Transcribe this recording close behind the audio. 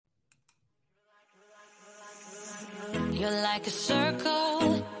You're like a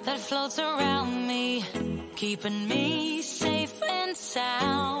circle that floats around me, keeping me safe and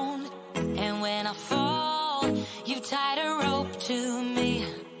sound. And when I fall, you tied a rope to me.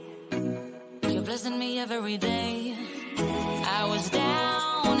 You're blessing me every day. I was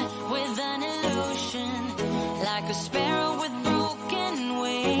down with an illusion, like a sparrow with broken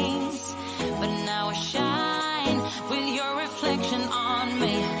wings. But now I shine with your reflection on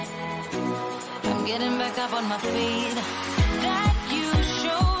me. I'm getting back up on my feet. That you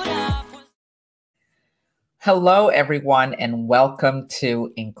showed up. Hello, everyone, and welcome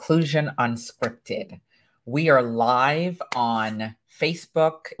to Inclusion Unscripted. We are live on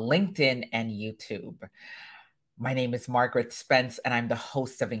Facebook, LinkedIn, and YouTube. My name is Margaret Spence, and I'm the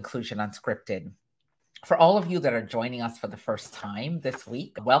host of Inclusion Unscripted. For all of you that are joining us for the first time this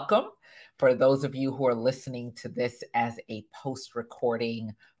week, welcome. For those of you who are listening to this as a post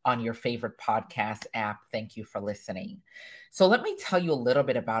recording on your favorite podcast app, thank you for listening. So let me tell you a little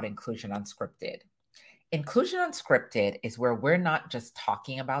bit about Inclusion Unscripted. Inclusion Unscripted is where we're not just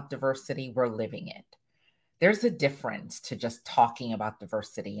talking about diversity, we're living it. There's a difference to just talking about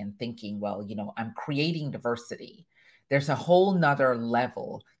diversity and thinking, well, I'm creating diversity. There's a whole nother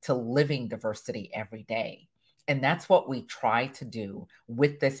level to living diversity every day. And that's what we try to do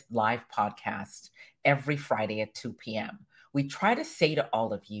with this live podcast every Friday at 2 p.m. We try to say to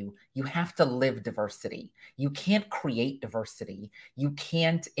all of you, you have to live diversity. You can't create diversity. You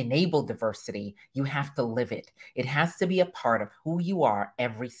can't enable diversity. You have to live it. It has to be a part of who you are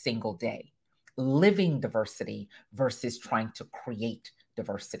every single day. Living diversity versus trying to create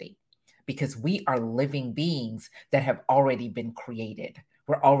diversity. Because we are living beings that have already been created.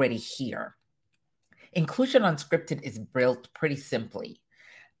 We're already here. Inclusion Unscripted is built pretty simply.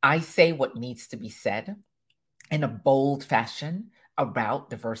 I say what needs to be said in a bold fashion about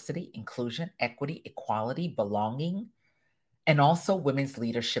diversity, inclusion, equity, equality, belonging, and also women's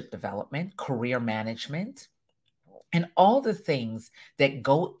leadership development, career management, and all the things that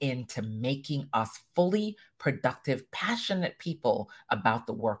go into making us fully productive, passionate people about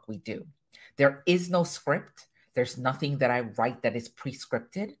the work we do. There is no script. There's nothing that I write that is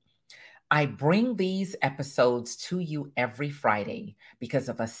pre-scripted. I bring these episodes to you every Friday because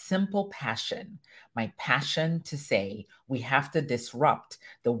of a simple passion, my passion to say we have to disrupt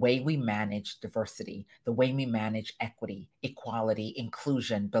the way we manage diversity, the way we manage equity, equality,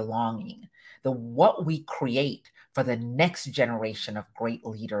 inclusion, belonging, what we create for the next generation of great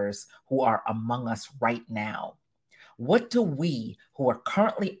leaders who are among us right now. What do we who are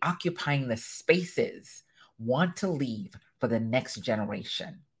currently occupying the spaces want to leave for the next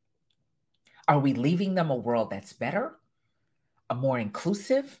generation? Are we leaving them a world that's better, a more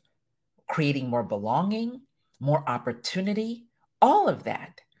inclusive, creating more belonging, more opportunity, all of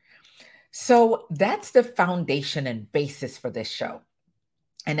that? So that's the foundation and basis for this show.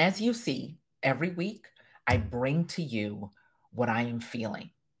 And as you see, every week, I bring to you what I am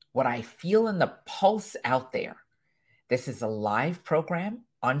feeling, what I feel in the pulse out there. This is a live program,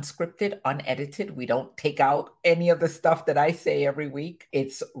 unscripted, unedited. We don't take out any of the stuff that I say every week.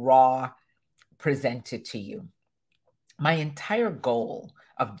 It's raw, presented to you. My entire goal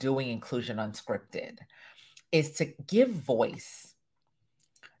of doing Inclusion Unscripted is to give voice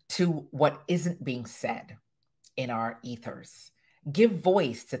to what isn't being said in our ethers. Give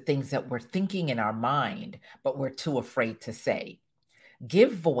voice to things that we're thinking in our mind, but we're too afraid to say.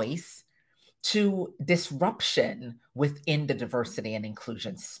 Give voice to disruption within the diversity and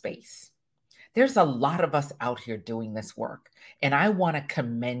inclusion space. There's a lot of us out here doing this work, and I want to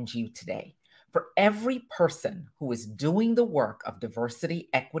commend you today. For every person who is doing the work of diversity,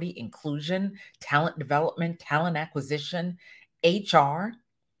 equity, inclusion, talent development, talent acquisition, HR,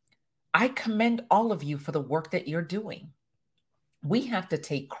 I commend all of you for the work that you're doing. We have to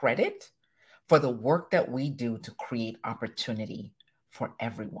take credit for the work that we do to create opportunity for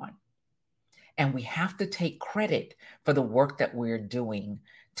everyone. And we have to take credit for the work that we're doing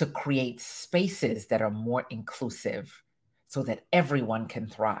to create spaces that are more inclusive so that everyone can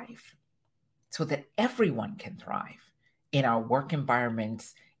thrive. So that everyone can thrive in our work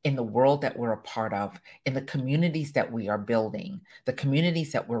environments, in the world that we're a part of, in the communities that we are building, the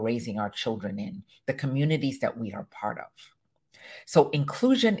communities that we're raising our children in, the communities that we are part of. So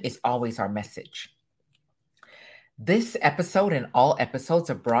inclusion is always our message. This episode and all episodes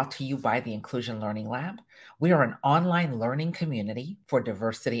are brought to you by the Inclusion Learning Lab. We are an online learning community for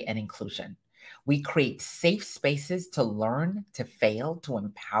diversity and inclusion. We create safe spaces to learn, to fail, to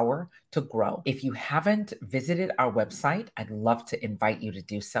empower, to grow. If you haven't visited our website, I'd love to invite you to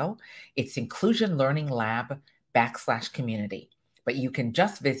do so. It's inclusionlearninglab.com/community. but you can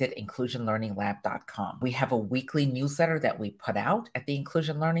just visit inclusionlearninglab.com. We have a weekly newsletter that we put out at the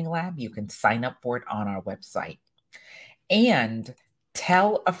Inclusion Learning Lab. You can sign up for it on our website. And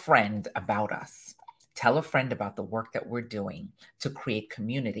tell a friend about us. Tell a friend about the work that we're doing to create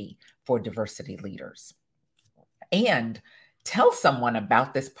community for diversity leaders. And tell someone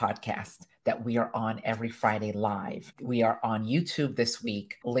about this podcast that we are on every Friday live. We are on YouTube this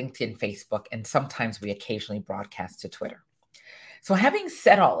week, LinkedIn, Facebook, and sometimes we occasionally broadcast to Twitter. So having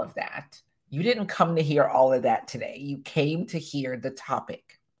said all of that, you didn't come to hear all of that today. You came to hear the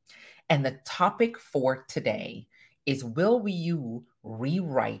topic. And the topic for today is, will you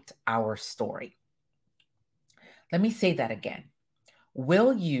rewrite our story? Let me say that again.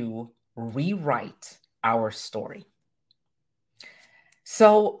 Will you rewrite our story?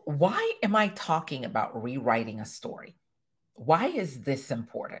 So why am I talking about rewriting a story? Why is this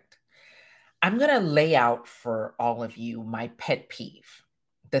important? I'm going to lay out for all of you my pet peeve,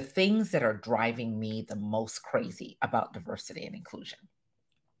 the things that are driving me the most crazy about diversity and inclusion.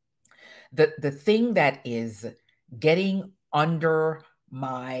 The thing that is getting under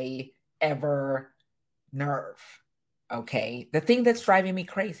my ever nerve, okay? The thing that's driving me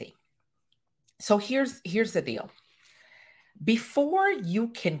crazy. So here's the deal. Before you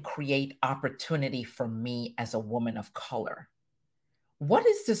can create opportunity for me as a woman of color, what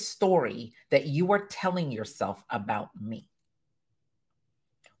is the story that you are telling yourself about me?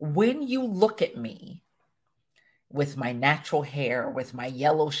 When you look at me with my natural hair, with my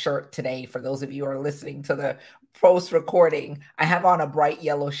yellow shirt today, for those of you who are listening to the post recording, I have on a bright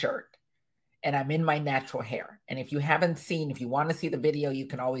yellow shirt and I'm in my natural hair. And if you want to see the video, you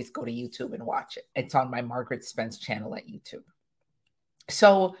can always go to YouTube and watch it. It's on my Margaret Spence channel at YouTube.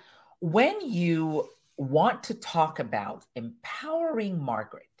 So when you want to talk about empowering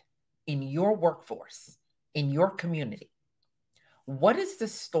Margaret in your workforce, in your community, what is the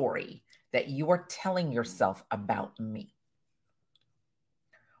story that you are telling yourself about me?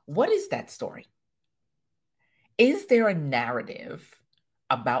 What is that story? Is there a narrative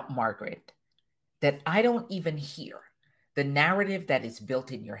about Margaret that I don't even hear? The narrative that is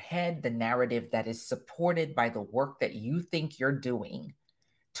built in your head, the narrative that is supported by the work that you think you're doing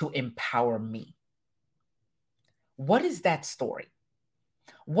to empower me. What is that story?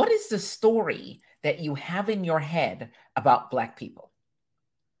 What is the story that you have in your head about Black people,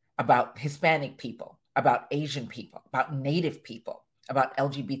 about Hispanic people, about Asian people, about Native people, about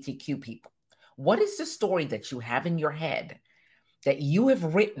LGBTQ people? What is the story that you have in your head that you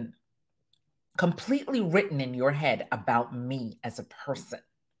have written, completely written in your head about me as a person?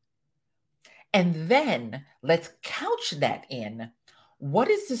 And then let's couch that in, what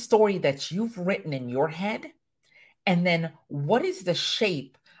is the story that you've written in your head? And then what is the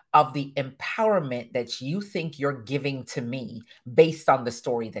shape of the empowerment that you think you're giving to me based on the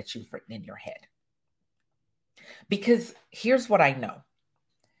story that you've written in your head? Because here's what I know.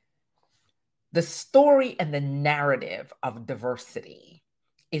 The story and the narrative of diversity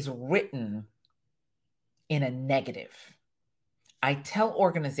is written in a negative. I tell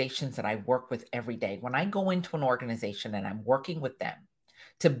organizations that I work with every day, when I go into an organization and I'm working with them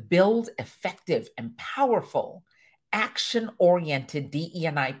to build effective and powerful action-oriented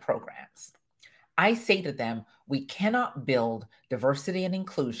DE&I programs, I say to them, we cannot build diversity and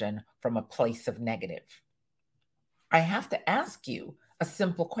inclusion from a place of negative. I have to ask you a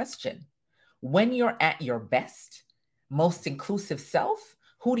simple question. When you're at your best, most inclusive self,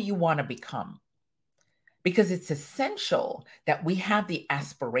 who do you want to become? Because it's essential that we have the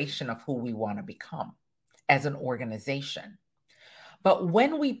aspiration of who we want to become as an organization. But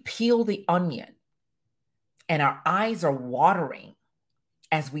when we peel the onion and our eyes are watering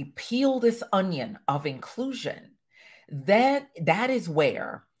as we peel this onion of inclusion, that is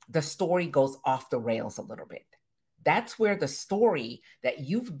where the story goes off the rails a little bit. That's where the story that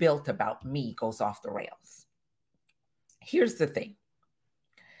you've built about me goes off the rails. Here's the thing.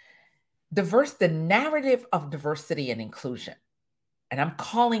 The narrative of diversity and inclusion, and I'm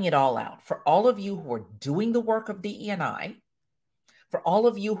calling it all out for all of you who are doing the work of DE&I, for all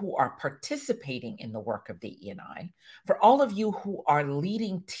of you who are participating in the work of DE&I, for all of you who are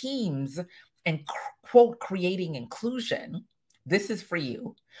leading teams and quote, creating inclusion, this is for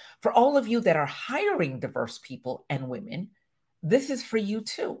you. For all of you that are hiring diverse people and women, this is for you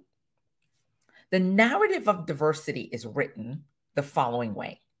too. The narrative of diversity is written the following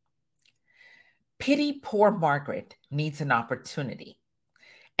way. Pity poor Margaret needs an opportunity,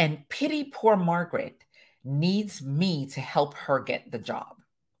 and pity poor Margaret needs me to help her get the job.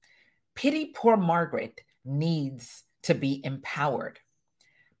 Pity poor Margaret needs to be empowered.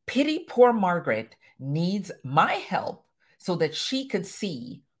 Pity poor Margaret needs my help so that she could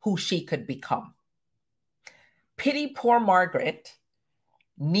see who she could become. Pity poor Margaret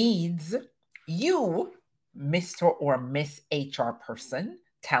needs you, Mr. or Miss HR person,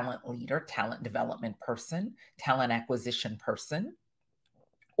 talent leader, talent development person, talent acquisition person,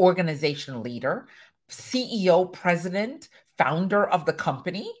 organization leader, CEO, president, founder of the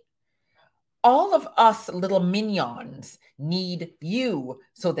company. All of us little minions need you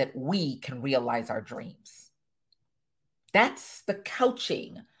so that we can realize our dreams. That's the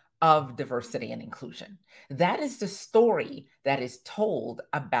couching of diversity and inclusion. That is the story that is told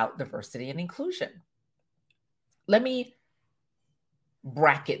about diversity and inclusion. Let me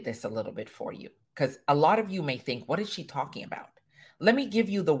bracket this a little bit for you, because a lot of you may think, what is she talking about? Let me give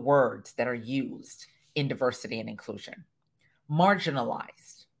you the words that are used in diversity and inclusion.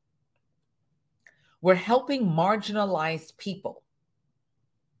 Marginalized. We're helping marginalized people,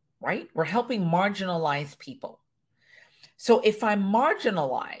 right? We're helping marginalized people. So if I'm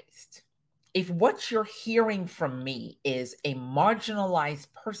marginalized, if what you're hearing from me is a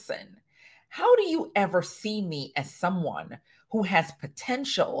marginalized person, how do you ever see me as someone who has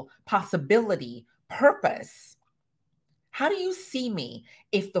potential, possibility, purpose? How do you see me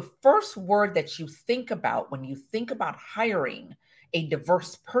if the first word that you think about when you think about hiring a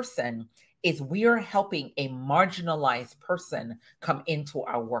diverse person is we are helping a marginalized person come into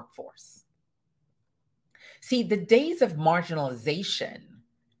our workforce? See, the days of marginalization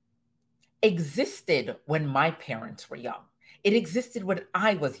existed when my parents were young. It existed when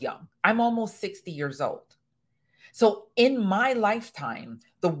I was young. I'm almost 60 years old. So in my lifetime,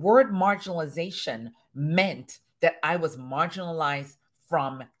 the word marginalization meant that I was marginalized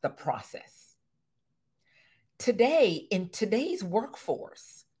from the process. Today, in today's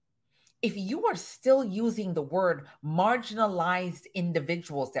workforce, if you are still using the word marginalized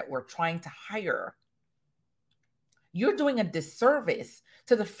individuals that we're trying to hire, you're doing a disservice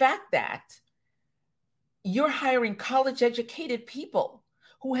to the fact that you're hiring college educated people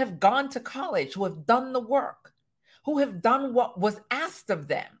who have gone to college, who have done the work, who have done what was asked of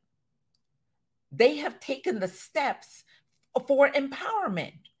them. They have taken the steps for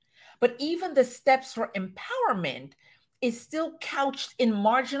empowerment. But even the steps for empowerment is still couched in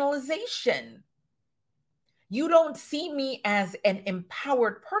marginalization. You don't see me as an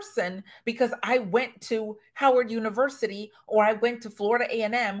empowered person because I went to Howard University, or I went to Florida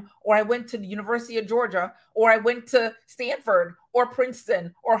A&M, or I went to the University of Georgia, or I went to Stanford or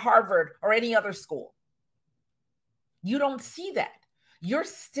Princeton or Harvard or any other school. You don't see that. You're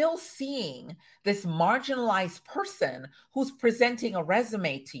still seeing this marginalized person who's presenting a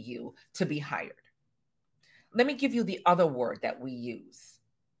resume to you to be hired. Let me give you the other word that we use.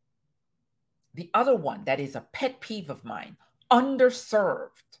 The other one that is a pet peeve of mine,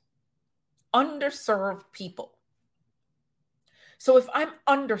 underserved. Underserved people. So if I'm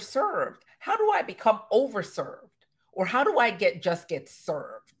underserved, how do I become overserved? Or how do I just get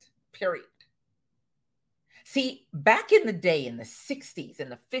served? Period. See, back in the day, in the 60s, in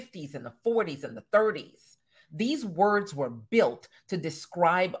the 50s, in the 40s, and the 30s, these words were built to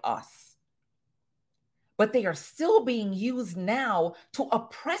describe us. But they are still being used now to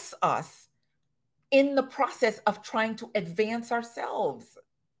oppress us in the process of trying to advance ourselves.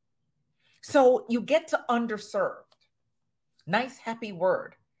 So you get to underserved. Nice, happy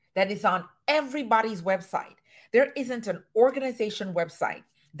word that is on everybody's website. There isn't an organization website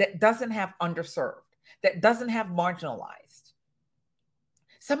that doesn't have underserved, that doesn't have marginalized.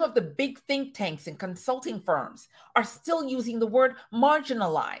 Some of the big think tanks and consulting firms are still using the word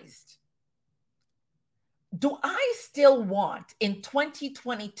marginalized. Do I still want in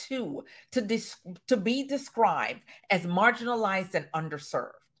 2022 to be described as marginalized and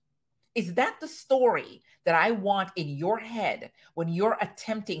underserved? Is that the story that I want in your head when you're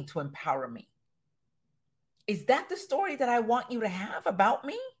attempting to empower me? Is that the story that I want you to have about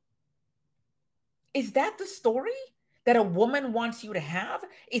me? Is that the story that a woman wants you to have?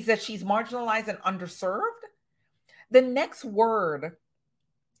 Is that she's marginalized and underserved? The next word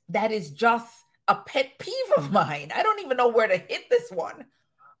that is just a pet peeve of mine, I don't even know where to hit this one.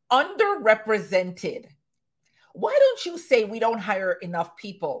 Underrepresented. Why don't you say we don't hire enough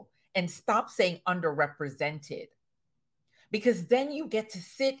people and stop saying underrepresented? Because then you get to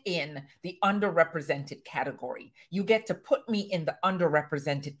sit in the underrepresented category. You get to put me in the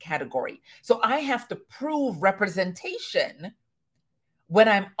underrepresented category. So I have to prove representation when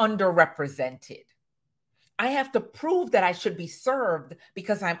I'm underrepresented. I have to prove that I should be served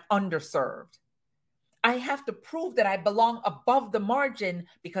because I'm underserved. I have to prove that I belong above the margin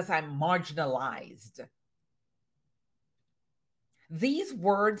because I'm marginalized. These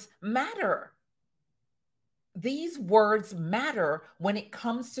words matter. these words matter when it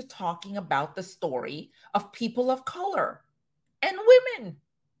comes to talking about the story of people of color and women.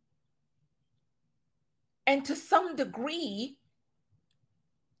 And to some degree,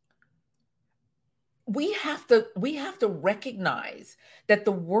 we have to recognize that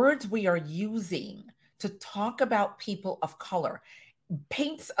the words we are using to talk about people of color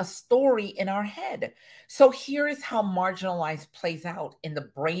paints a story in our head. So here is how marginalized plays out in the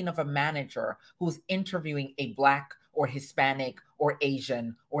brain of a manager who's interviewing a Black or Hispanic or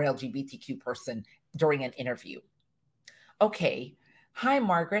Asian or LGBTQ person during an interview. Okay, hi,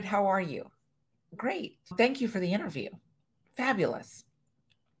 Margaret, how are you? Great. Thank you for the interview. Fabulous.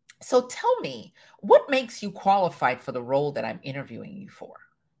 So tell me, what makes you qualified for the role that I'm interviewing you for?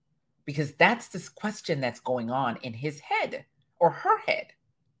 Because that's this question that's going on in his head or her head.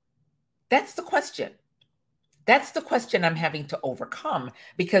 That's the question. That's the question I'm having to overcome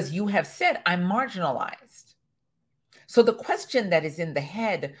because you have said I'm marginalized. So the question that is in the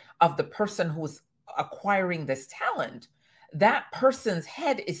head of the person who's acquiring this talent, that person's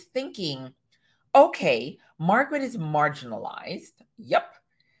head is thinking, okay, Margaret is marginalized. Yep.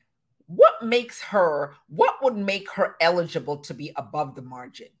 What would make her eligible to be above the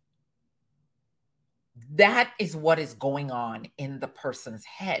margin? That is what is going on in the person's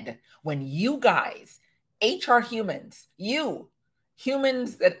head when you guys, HR humans, you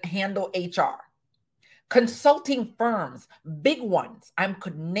humans that handle HR, consulting firms, big ones, I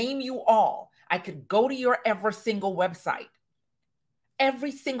could name you all. I could go to your every single website.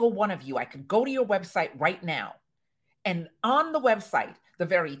 Every single one of you, I could go to your website right now. And on the website, the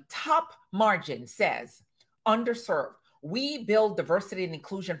very top margin says underserved. We build diversity and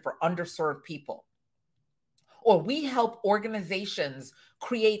inclusion for underserved people. Or we help organizations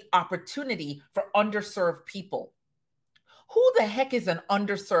create opportunity for underserved people. Who the heck is an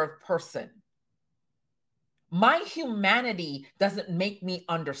underserved person? My humanity doesn't make me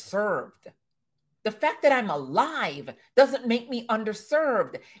underserved. The fact that I'm alive doesn't make me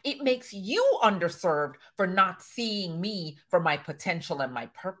underserved. It makes you underserved for not seeing me for my potential and my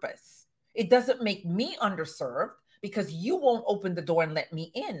purpose. It doesn't make me underserved because you won't open the door and let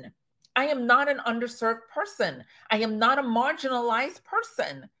me in. I am not an underserved person. I am not a marginalized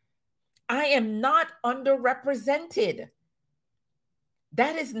person. I am not underrepresented.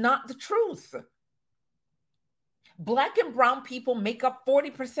 That is not the truth. Black and brown people make up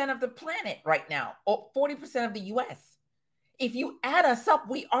 40% of the planet right now, or 40% of the US. If you add us up,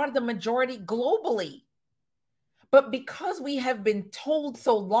 we are the majority globally. But because we have been told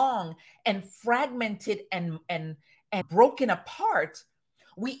so long and fragmented and broken apart,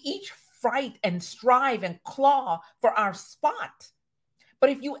 we each fight and strive and claw for our spot. But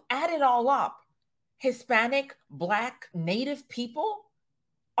if you add it all up, Hispanic, Black, Native people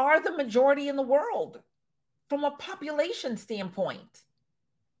are the majority in the world from a population standpoint.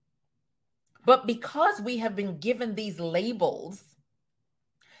 But because we have been given these labels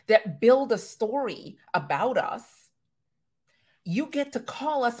that build a story about us, you get to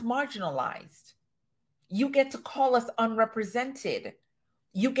call us marginalized. You get to call us unrepresented.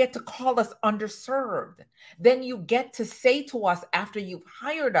 You get to call us underserved. Then you get to say to us after you've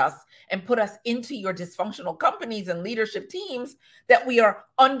hired us and put us into your dysfunctional companies and leadership teams that we are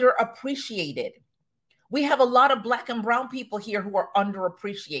underappreciated. We have a lot of Black and brown people here who are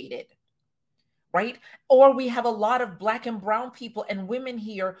underappreciated, right? Or we have a lot of Black and brown people and women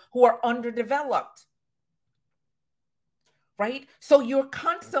here who are underdeveloped, right? So you're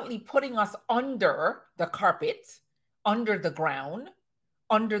constantly putting us under the carpet, under the ground,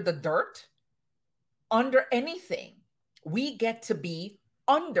 under the dirt, under anything. We get to be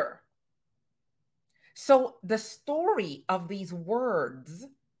under. So the story of these words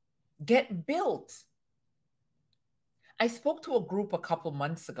get built. I spoke to a group a couple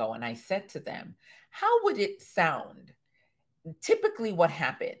months ago and I said to them, how would it sound? Typically what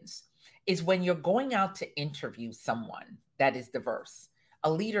happens is when you're going out to interview someone that is diverse,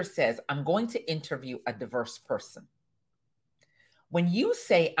 a leader says, I'm going to interview a diverse person. When you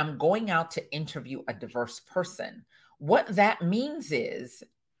say, I'm going out to interview a diverse person, what that means is,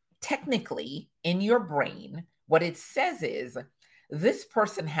 technically, in your brain, what it says is, this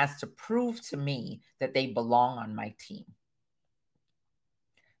person has to prove to me that they belong on my team.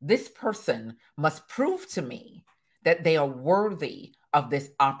 This person must prove to me that they are worthy of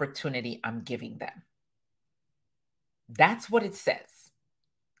this opportunity I'm giving them. That's what it says.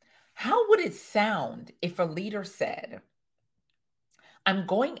 How would it sound if a leader said, I'm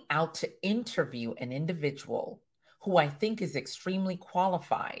going out to interview an individual who I think is extremely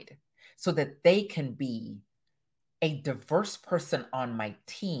qualified so that they can be a diverse person on my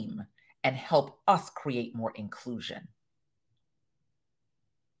team and help us create more inclusion.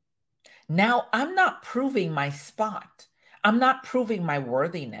 Now, I'm not proving my spot. I'm not proving my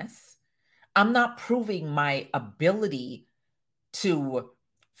worthiness. I'm not proving my ability to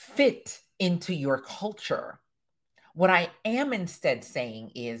fit into your culture. What I am instead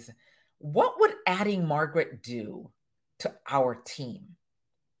saying is, what would adding Margaret do to our team?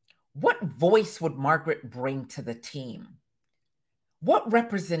 What voice would Margaret bring to the team? What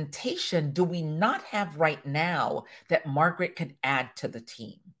representation do we not have right now that Margaret could add to the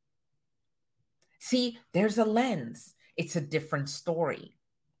team? See, there's a lens. It's a different story.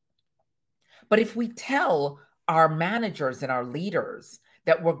 But if we tell our managers and our leaders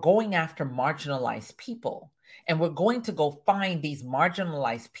that we're going after marginalized people and we're going to go find these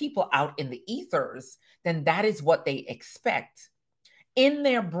marginalized people out in the ethers, then that is what they expect. In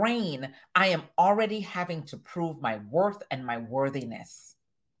their brain, I am already having to prove my worth and my worthiness.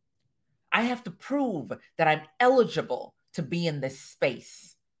 I have to prove that I'm eligible to be in this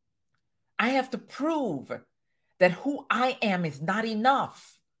space. I have to prove that who I am is not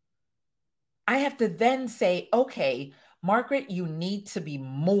enough. I have to then say, okay, Margaret, you need to be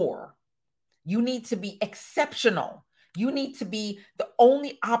more. You need to be exceptional. You need to be the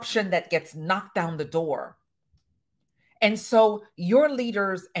only option that gets knocked down the door. And so your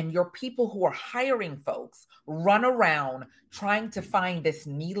leaders and your people who are hiring folks run around trying to find this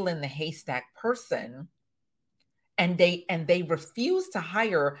needle in the haystack person, and they refuse to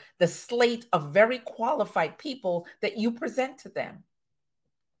hire the slate of very qualified people that you present to them.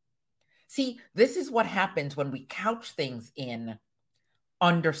 See, this is what happens when we couch things in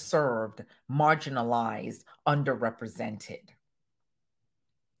underserved, marginalized, underrepresented.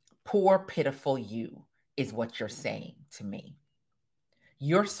 Poor, pitiful you is what you're saying to me.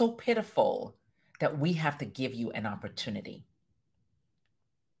 You're so pitiful that we have to give you an opportunity.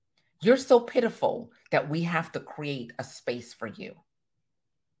 You're so pitiful that we have to create a space for you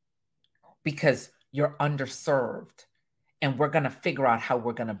because you're underserved. And we're going to figure out how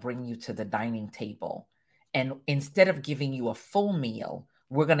we're going to bring you to the dining table. And instead of giving you a full meal,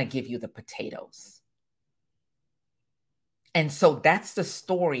 we're going to give you the potatoes. And so that's the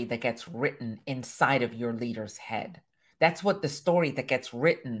story that gets written inside of your leader's head. That's what the story that gets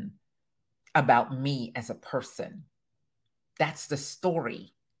written about me as a person. That's the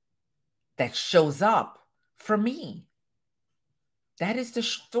story that shows up for me. That is the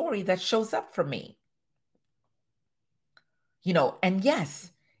story that shows up for me. You know, and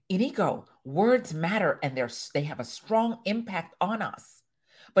yes, Inigo, words matter and they have a strong impact on us.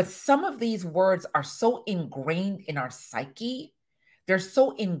 But some of these words are so ingrained in our psyche, they're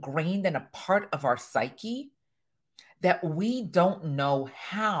so ingrained in a part of our psyche that we don't know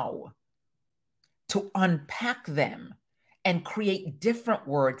how to unpack them and create different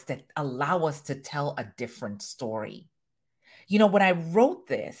words that allow us to tell a different story. You know, when I wrote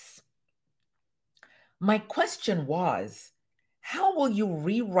this, my question was, how will you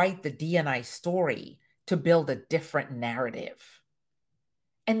rewrite the D&I story to build a different narrative?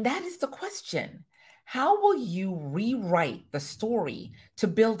 And that is the question. How will you rewrite the story to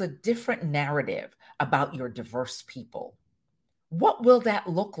build a different narrative about your diverse people? What will that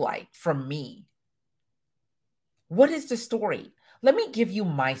look like from me? What is the story? Let me give you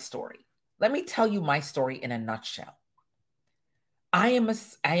my story. Let me tell you my story in a nutshell. I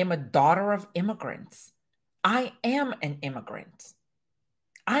am a daughter of immigrants. I am an immigrant.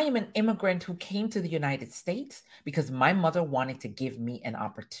 I am an immigrant who came to the United States because my mother wanted to give me an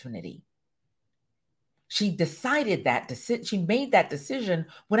opportunity. She made that decision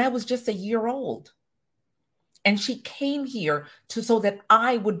when I was just a year old. And she came here so that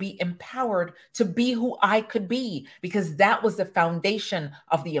I would be empowered to be who I could be, because that was the foundation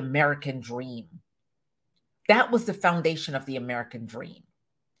of the American dream. That was the foundation of the American dream,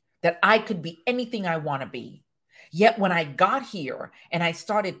 that I could be anything I want to be. Yet when I got here and I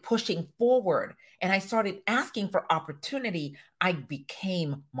started pushing forward and I started asking for opportunity, I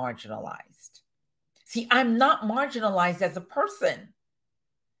became marginalized. See, I'm not marginalized as a person.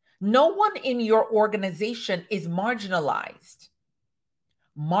 No one in your organization is marginalized.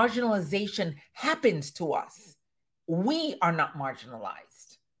 Marginalization happens to us. We are not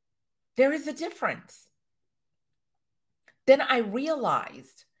marginalized. There is a difference. Then I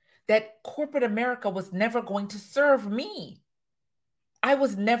realized that corporate America was never going to serve me. I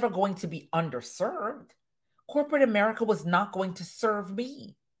was never going to be underserved. Corporate America was not going to serve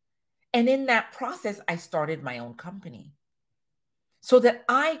me. And in that process, I started my own company so that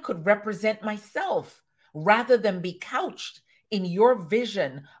I could represent myself rather than be couched in your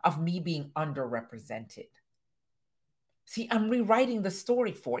vision of me being underrepresented. See, I'm rewriting the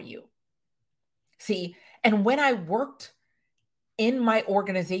story for you. See, and when I worked in my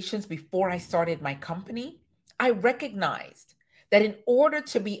organizations before I started my company, I recognized that in order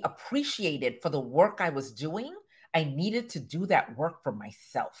to be appreciated for the work I was doing, I needed to do that work for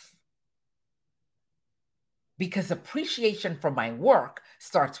myself. Because appreciation for my work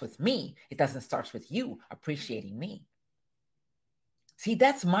starts with me. It doesn't start with you appreciating me. See,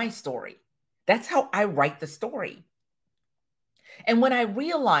 that's my story. That's how I write the story. And when I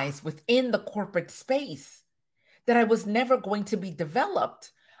realized within the corporate space that I was never going to be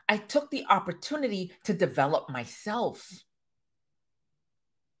developed, I took the opportunity to develop myself.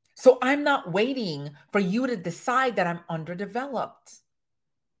 So I'm not waiting for you to decide that I'm underdeveloped.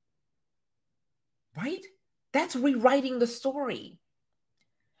 Right? That's rewriting the story.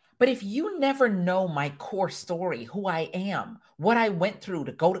 But if you never know my core story, who I am, what I went through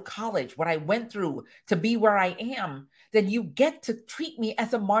to go to college, what I went through to be where I am, then you get to treat me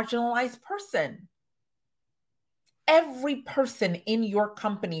as a marginalized person. Every person in your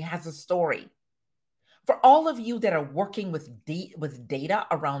company has a story. For all of you that are working with data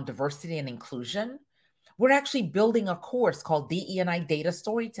around diversity and inclusion, we're actually building a course called DE&I Data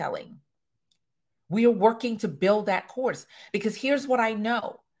Storytelling. We are working to build that course because here's what I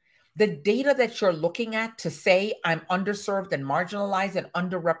know. The data that you're looking at to say I'm underserved and marginalized and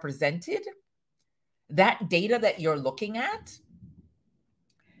underrepresented, that data that you're looking at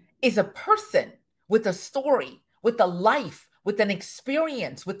is a person with a story, with a life, with an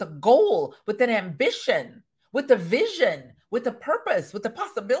experience, with a goal, with an ambition, with a vision, with a purpose, with a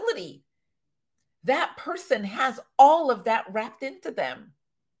possibility. That person has all of that wrapped into them.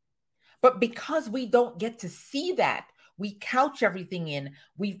 But because we don't get to see that, we couch everything in.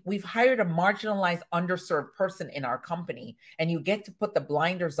 We've hired a marginalized, underserved person in our company, and you get to put the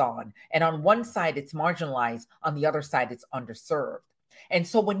blinders on. And on one side, it's marginalized. On the other side, it's underserved. And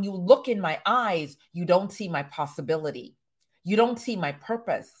so when you look in my eyes, you don't see my possibility. You don't see my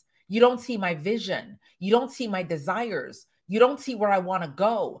purpose. You don't see my vision. You don't see my desires. You don't see where I want to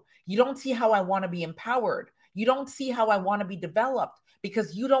go. You don't see how I want to be empowered. You don't see how I want to be developed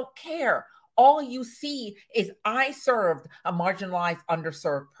because you don't care. All you see is I served a marginalized,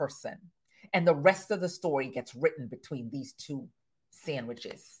 underserved person. And the rest of the story gets written between these two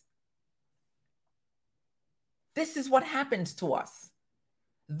sandwiches. This is what happens to us.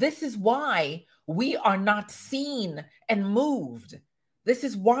 This is why we are not seen and moved. This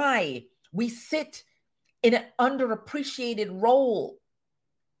is why we sit in an underappreciated role.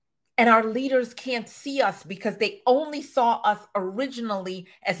 And our leaders can't see us because they only saw us originally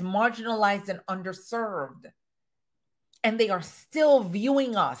as marginalized and underserved. And they are still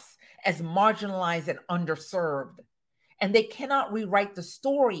viewing us as marginalized and underserved. And they cannot rewrite the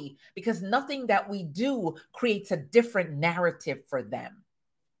story because nothing that we do creates a different narrative for them.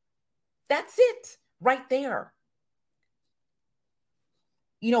 That's it right there.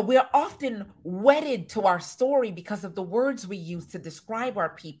 You know, we're often wedded to our story because of the words we use to describe our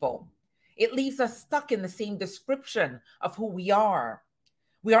people. It leaves us stuck in the same description of who we are.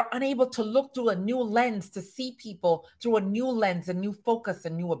 We are unable to look through a new lens, to see people through a new lens, a new focus, a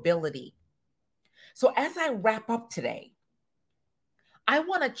new ability. So as I wrap up today, I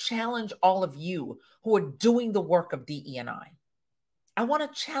want to challenge all of you who are doing the work of DE&I. I want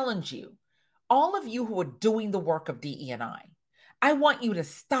to challenge you, all of you who are doing the work of DE&I. I want you to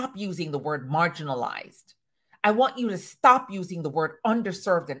stop using the word marginalized. I want you to stop using the word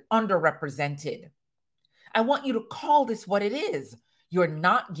underserved and underrepresented. I want you to call this what it is. You're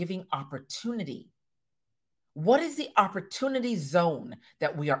not giving opportunity. What is the opportunity zone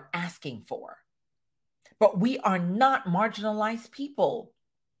that we are asking for? But we are not marginalized people.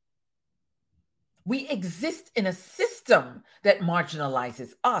 We exist in a system that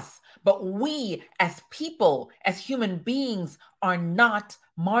marginalizes us, but we as people, as human beings, are not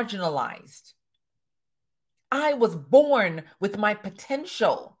marginalized. I was born with my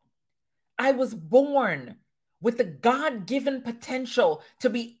potential. I was born with the God-given potential to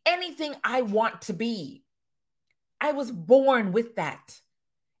be anything I want to be. I was born with that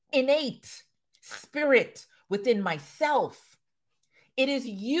innate spirit within myself. It is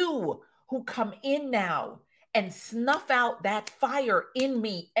you who come in now and snuff out that fire in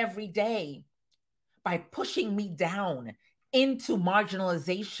me every day by pushing me down into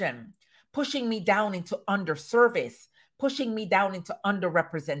marginalization, pushing me down into underservice, pushing me down into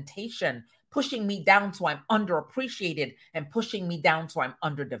underrepresentation, pushing me down so I'm underappreciated, and pushing me down so I'm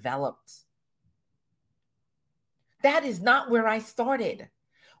underdeveloped. That is not where I started.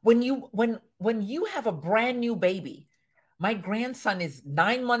 When you have a brand new baby, my grandson is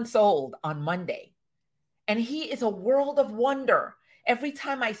 9 months old on Monday, and he is a world of wonder. Every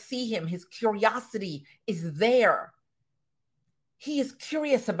time I see him, his curiosity is there. He is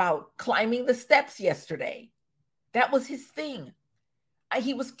curious about climbing the steps yesterday. That was his thing.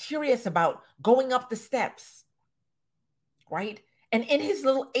 He was curious about going up the steps, right? And in his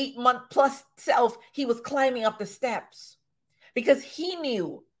little 8-month plus self, he was climbing up the steps because he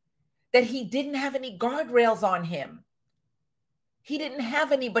knew that he didn't have any guardrails on him. He didn't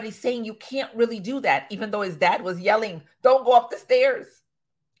have anybody saying you can't really do that, even though his dad was yelling, don't go up the stairs,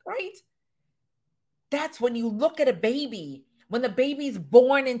 right? That's when you look at a baby, when the baby's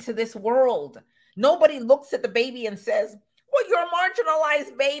born into this world, nobody looks at the baby and says, well, you're a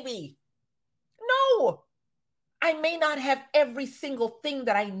marginalized baby. No, I may not have every single thing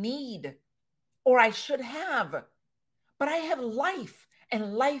that I need or I should have, but I have life,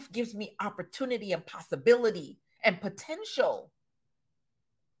 and life gives me opportunity and possibility and potential.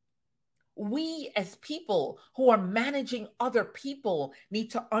 We as people who are managing other people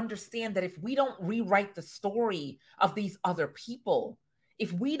need to understand that if we don't rewrite the story of these other people,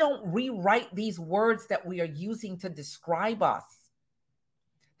 if we don't rewrite these words that we are using to describe us,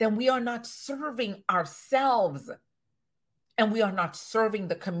 then we are not serving ourselves and we are not serving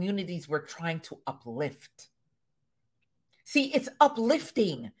the communities we're trying to uplift. See, it's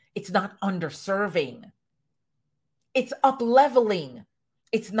uplifting. It's not underserving. It's up-leveling.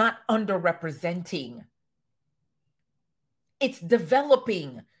 It's not underrepresenting. It's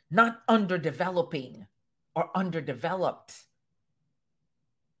developing, not underdeveloping or underdeveloped.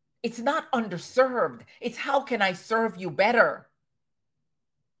 It's not underserved. It's how can I serve you better?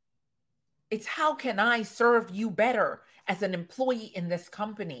 It's how can I serve you better as an employee in this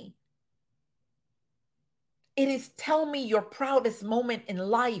company? It is tell me your proudest moment in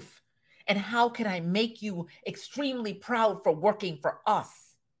life and how can I make you extremely proud for working for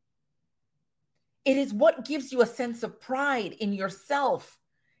us? It is what gives you a sense of pride in yourself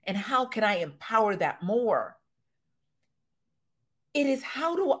and how can I empower that more? It is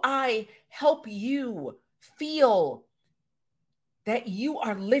how do I help you feel that you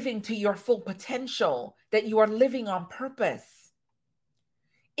are living to your full potential, that you are living on purpose?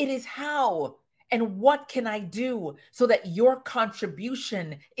 It is how and what can I do so that your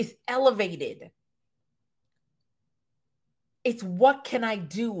contribution is elevated? It's what can I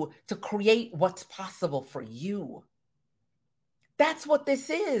do to create what's possible for you? That's what this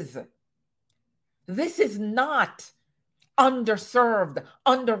is. This is not underserved,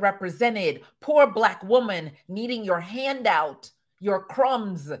 underrepresented, poor Black woman needing your handout, your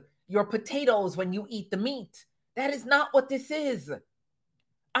crumbs, your potatoes when you eat the meat. That is not what this is.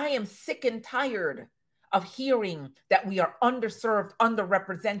 I am sick and tired of hearing that we are underserved,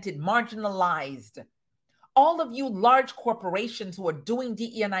 underrepresented, marginalized. All of you large corporations who are doing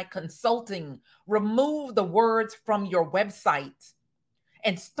DE&I consulting, remove the words from your website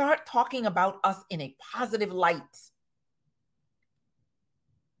and start talking about us in a positive light.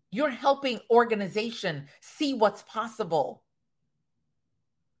 You're helping organization see what's possible.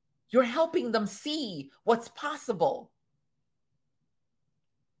 You're helping them see what's possible.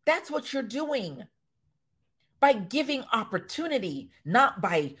 That's what you're doing. By giving opportunity, not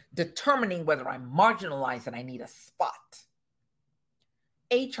by determining whether I'm marginalized and I need a spot.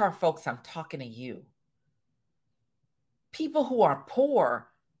 HR folks, I'm talking to you. People who are poor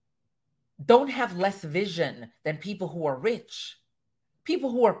don't have less vision than people who are rich.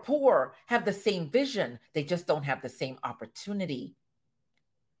 People who are poor have the same vision, they just don't have the same opportunity.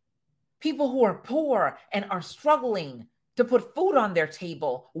 People who are poor and are struggling to put food on their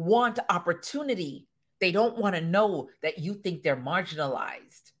table want opportunity. They don't want to know that you think they're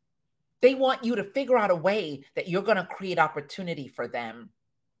marginalized. They want you to figure out a way that you're going to create opportunity for them.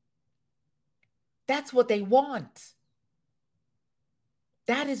 That's what they want.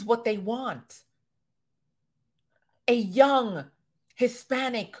 That is what they want. A young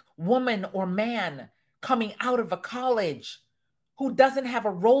Hispanic woman or man coming out of a college who doesn't have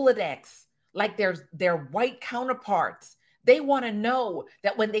a Rolodex like their white counterparts. They want to know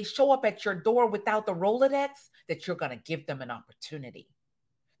that when they show up at your door without the Rolodex, that you're going to give them an opportunity.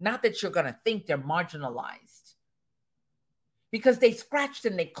 Not that you're going to think they're marginalized. Because they scratched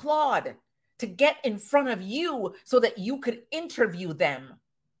and they clawed to get in front of you so that you could interview them.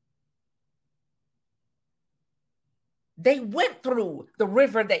 They went through the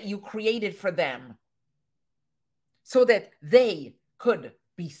river that you created for them so that they could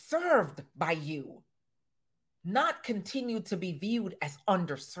be served by you, not continue to be viewed as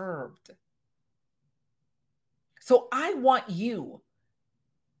underserved. So I want you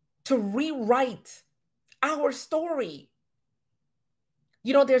to rewrite our story.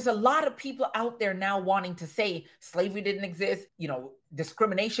 There's a lot of people out there now wanting to say slavery didn't exist,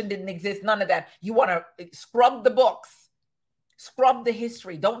 discrimination didn't exist, none of that. You want to scrub the books, scrub the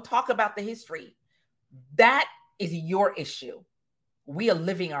history. Don't talk about the history. That is your issue. We are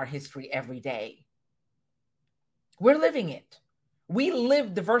living our history every day. We're living it. We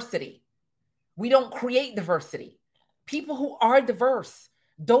live diversity. We don't create diversity. People who are diverse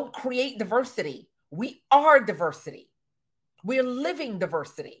don't create diversity. We are diversity. We're living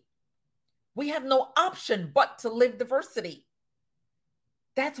diversity. We have no option but to live diversity.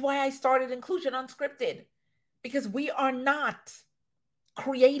 That's why I started Inclusion Unscripted, because we are not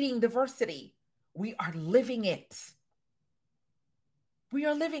creating diversity. We are living it. We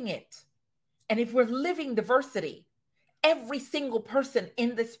are living it. And if we're living diversity, every single person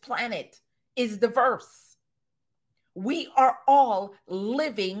in this planet is diverse. We are all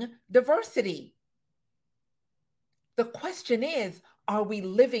living diversity. The question is, are we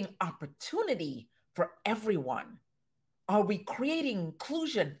living opportunity for everyone? Are we creating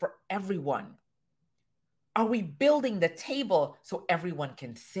inclusion for everyone? Are we building the table so everyone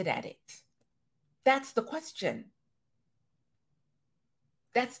can sit at it? That's the question.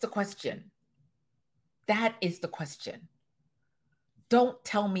 That's the question. That is the question. Don't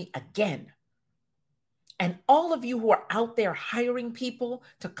tell me again. And all of you who are out there hiring people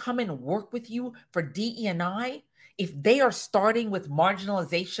to come and work with you for DE&I, if they are starting with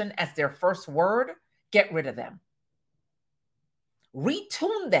marginalization as their first word, get rid of them.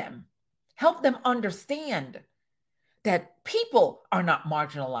 Retune them. Help them understand that people are not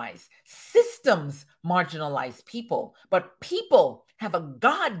marginalized. Systems marginalize people, but people have a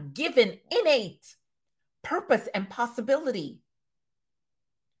God-given innate purpose and possibility.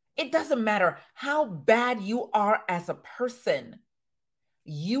 It doesn't matter how bad you are as a person.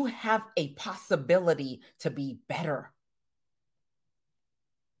 You have a possibility to be better.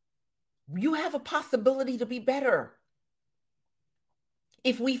 You have a possibility to be better.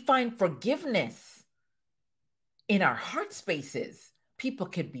 If we find forgiveness in our heart spaces, people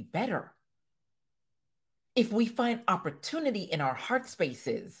can be better. If we find opportunity in our heart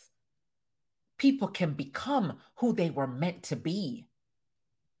spaces, people can become who they were meant to be.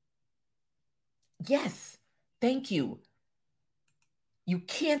 Yes, thank you. You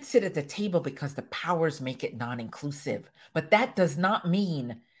can't sit at the table because the powers make it non-inclusive, but that does not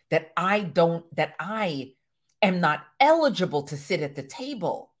mean that I am not eligible to sit at the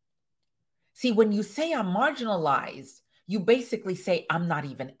table. See, when you say I'm marginalized, you basically say I'm not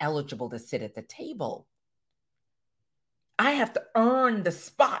even eligible to sit at the table. I have to earn the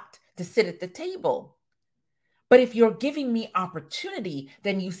spot to sit at the table. But if you're giving me opportunity,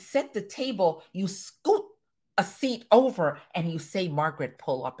 then you set the table, you scoot a seat over, and you say, Margaret,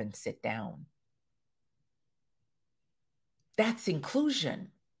 pull up and sit down. That's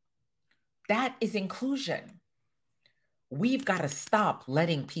inclusion. That is inclusion. We've got to stop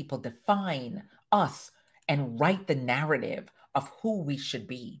letting people define us and write the narrative of who we should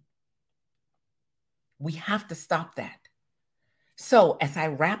be. We have to stop that. So as I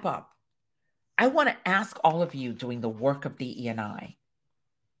wrap up, I want to ask all of you doing the work of DE&I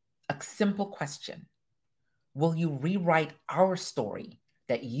a simple question. Will you rewrite our story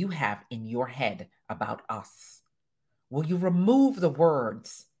that you have in your head about us? Will you remove the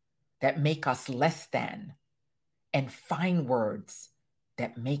words that make us less than and find words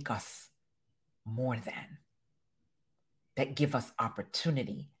that make us more than, that give us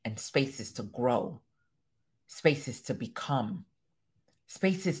opportunity and spaces to grow, spaces to become,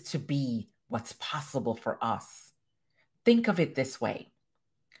 spaces to be what's possible for us? Think of it this way.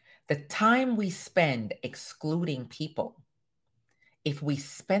 The time we spend excluding people, if we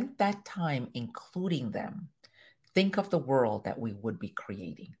spent that time including them, think of the world that we would be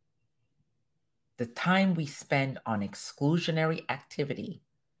creating. The time we spend on exclusionary activity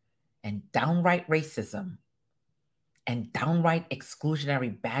and downright racism and downright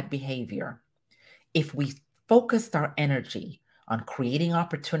exclusionary bad behavior, if we focused our energy on creating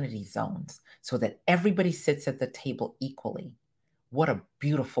opportunity zones so that everybody sits at the table equally, what a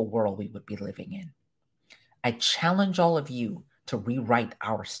beautiful world we would be living in. I challenge all of you to rewrite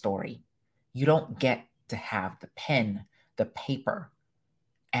our story. You don't get to have the pen, the paper,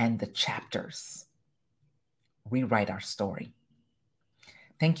 and the chapters. Rewrite our story.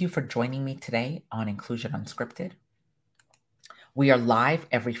 Thank you for joining me today on Inclusion Unscripted. We are live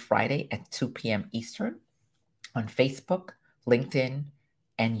every Friday at 2 p.m. Eastern on Facebook, LinkedIn,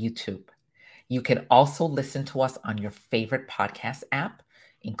 and YouTube. You can also listen to us on your favorite podcast app,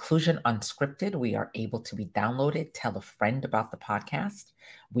 Inclusion Unscripted. We are able to be downloaded. Tell a friend about the podcast.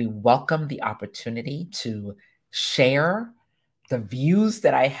 We welcome the opportunity to share, the views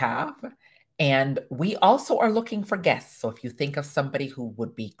that I have. And we also are looking for guests. So if you think of somebody who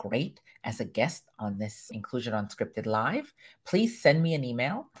would be great as a guest on this Inclusion Unscripted Live, please send me an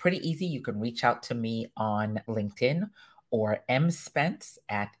email. Pretty easy. You can reach out to me on LinkedIn or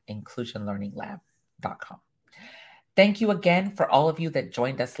mspence@inclusionlearninglab.com. Thank you again for all of you that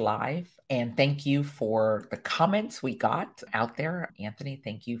joined us live. And thank you for the comments we got out there. Anthony,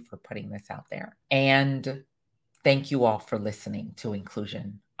 thank you for putting this out there. And thank you all for listening to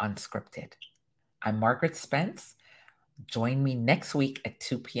Inclusion Unscripted. I'm Margaret Spence. Join me next week at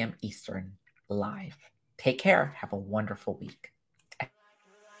 2 p.m. Eastern live. Take care. Have a wonderful week.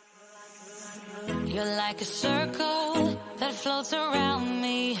 You're like a circle that floats around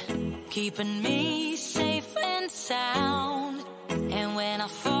me, keeping me safe and sound. And when I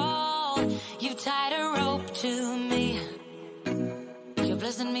fall, you tied a rope to me. You're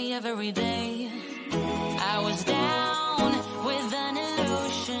blessing me every day. I was down with an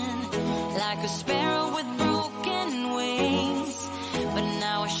illusion, like a sparrow with broken wings. But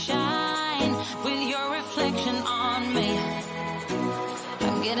now I shine with your reflection on me.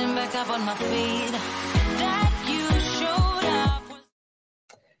 I'm getting back up on my feet. That you showed up.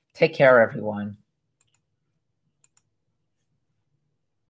 Take care, everyone.